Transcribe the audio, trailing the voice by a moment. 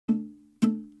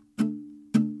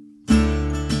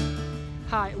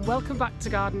Hi and welcome back to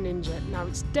Garden Ninja. Now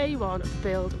it's day one of the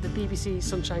build of the BBC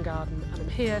Sunshine Garden and I'm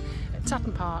here at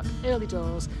Tatton Park early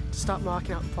doors to start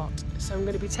marking out the plot. So I'm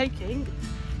going to be taking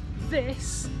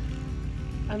this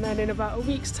and then in about a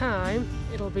week's time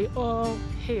it'll be all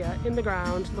here in the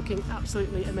ground looking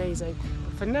absolutely amazing.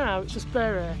 But for now it's just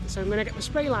bare earth, so I'm going to get the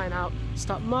spray line out,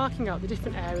 start marking out the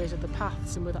different areas of the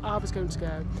paths and where the arbour's going to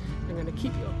go. I'm going to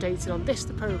keep you updated on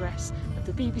the progress of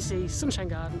the BBC Sunshine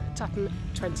Garden at Tatton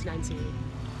 2019.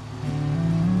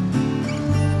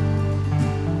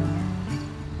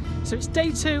 So it's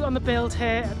day two on the build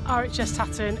here at RHS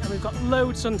Tatton and we've got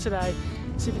loads done today.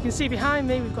 So if you can see behind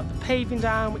me we've got the paving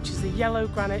down, which is the yellow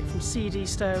granite from CD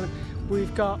stone.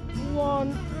 We've got one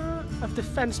of the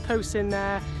fence posts in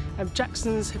there and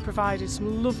Jackson's have provided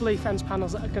some lovely fence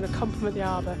panels that are going to complement the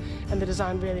arbour and the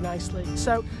design really nicely.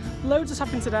 So loads has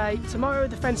happened today. Tomorrow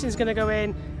the fencing is going to go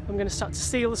in. I'm going to start to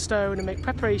seal the stone and make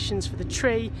preparations for the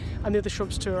tree and the other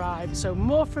shrubs to arrive. So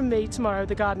more from me tomorrow,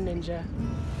 the Garden Ninja.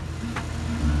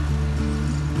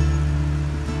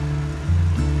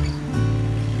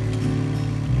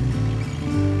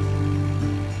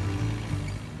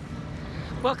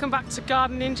 Welcome back to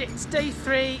Garden Ninja. It's day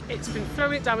three. It's been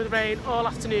throwing it down with rain all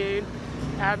afternoon.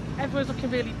 Everyone's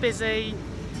looking really busy.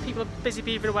 People are busy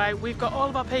beavering away. We've got all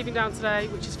of our paving down today,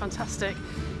 which is fantastic.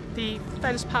 The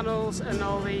fence panels and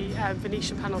all the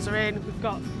Venetian panels are in. We've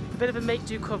got a bit of a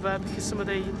make-do cover because some of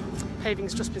the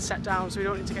paving's just been set down, so we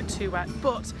don't need to get too wet.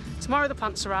 But tomorrow the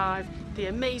plants arrive, the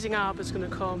amazing arbour's going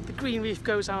to come, the green reef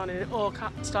goes on and it all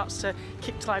starts to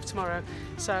kick to life tomorrow.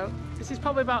 So this is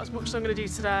probably about as much as I'm going to do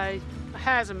today. My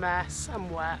hair's a mess, I'm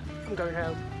wet, I'm going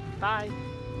home. Bye.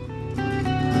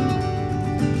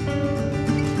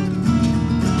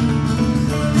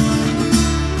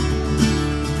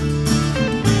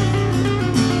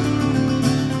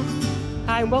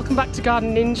 Hi and welcome back to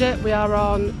Garden Ninja. We are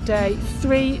on day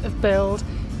three of build.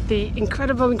 The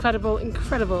incredible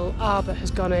arbour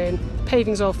has gone in, the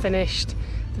paving's all finished,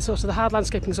 the hard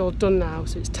landscaping's all done now,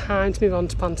 so it's time to move on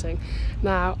to planting.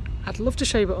 Now, I'd love to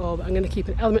show you it all, but I'm going to keep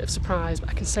an element of surprise, but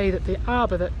I can say that the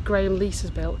arbour that Graham Lease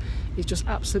has built is just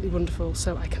absolutely wonderful,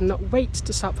 so I cannot wait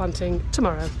to start planting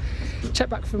tomorrow. Check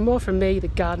back for more from me, the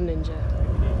Garden Ninja.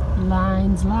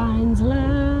 Lines, lines,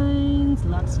 lines,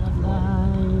 lots of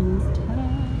lines.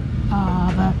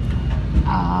 Arbour,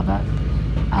 arbour,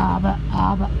 arbour,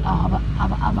 arbour, arbour,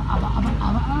 arbour, arbour, arbour, arbour,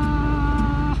 arbour.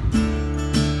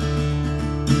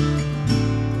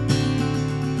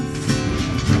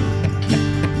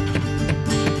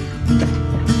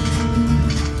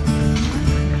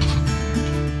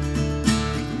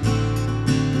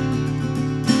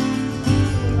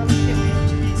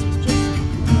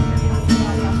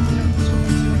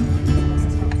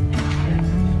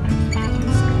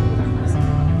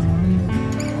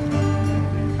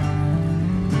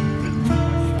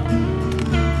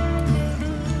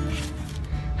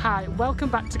 Hi, welcome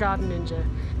back to Garden Ninja.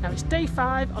 Now it's day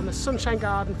 5 on the Sunshine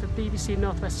Garden for BBC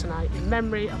North West Tonight in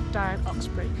memory of Dianne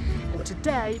Oxberry. And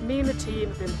today, me and the team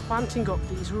have been planting up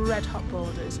these red hot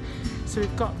borders. So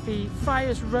we've got the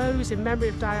Friars Rose in memory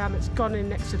of Dianne that's gone in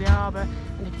next to the arbour.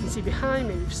 And if you can see behind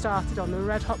me, we've started on the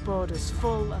red hot borders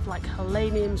full of like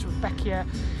Heleniums, Rudbeckia,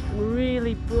 and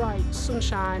really bright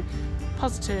sunshine,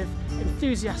 positive,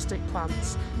 enthusiastic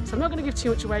plants. So I'm not going to give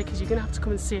too much away because you're going to have to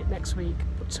come and see it next week.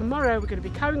 But tomorrow we're going to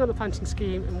be carrying on the planting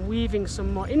scheme and weaving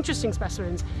some more interesting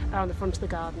specimens around the front of the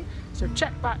garden. So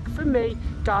check back from me,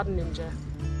 Garden Ninja.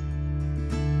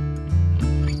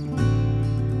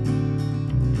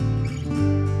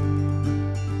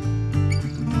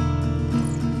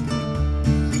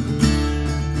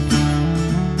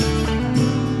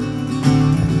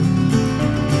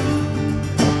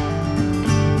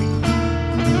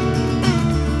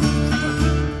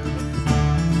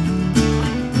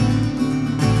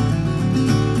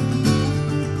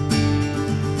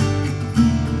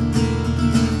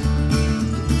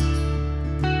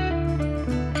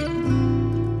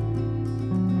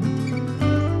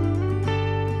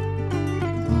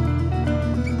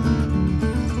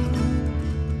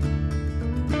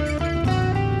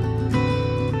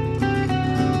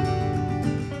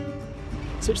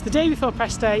 So it's the day before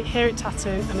press day here at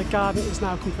Tatton and the garden is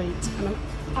now complete, and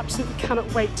I absolutely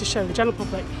cannot wait to show the general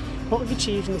public what we've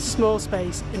achieved in this small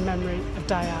space in memory of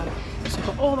Dianne. So we've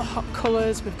got all the hot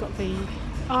colours, we've got the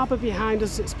arbour behind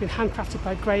us that's been handcrafted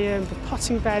by Graham, the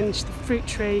potting bench, the fruit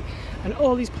tree and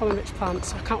all these pollen-rich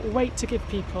plants. So I can't wait to give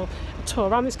people a tour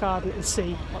around this garden and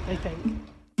see what they think.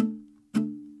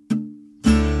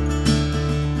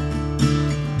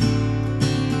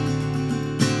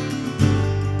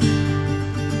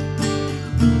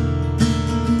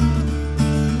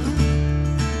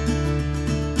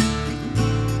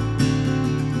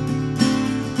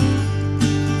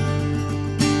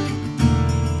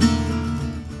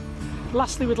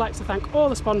 Lastly, we'd like to thank all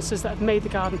the sponsors that have made the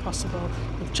garden possible,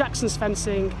 with Jackson's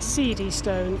Fencing, C.D.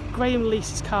 Stone, Graham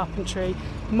Lease's Carpentry,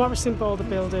 Morrison Boulder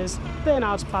Builders,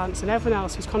 Bernard's Plants and everyone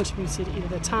else who's contributed either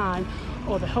their time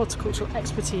or their horticultural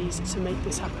expertise to make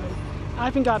this happen.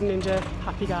 I've been Garden Ninja,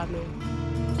 happy gardening.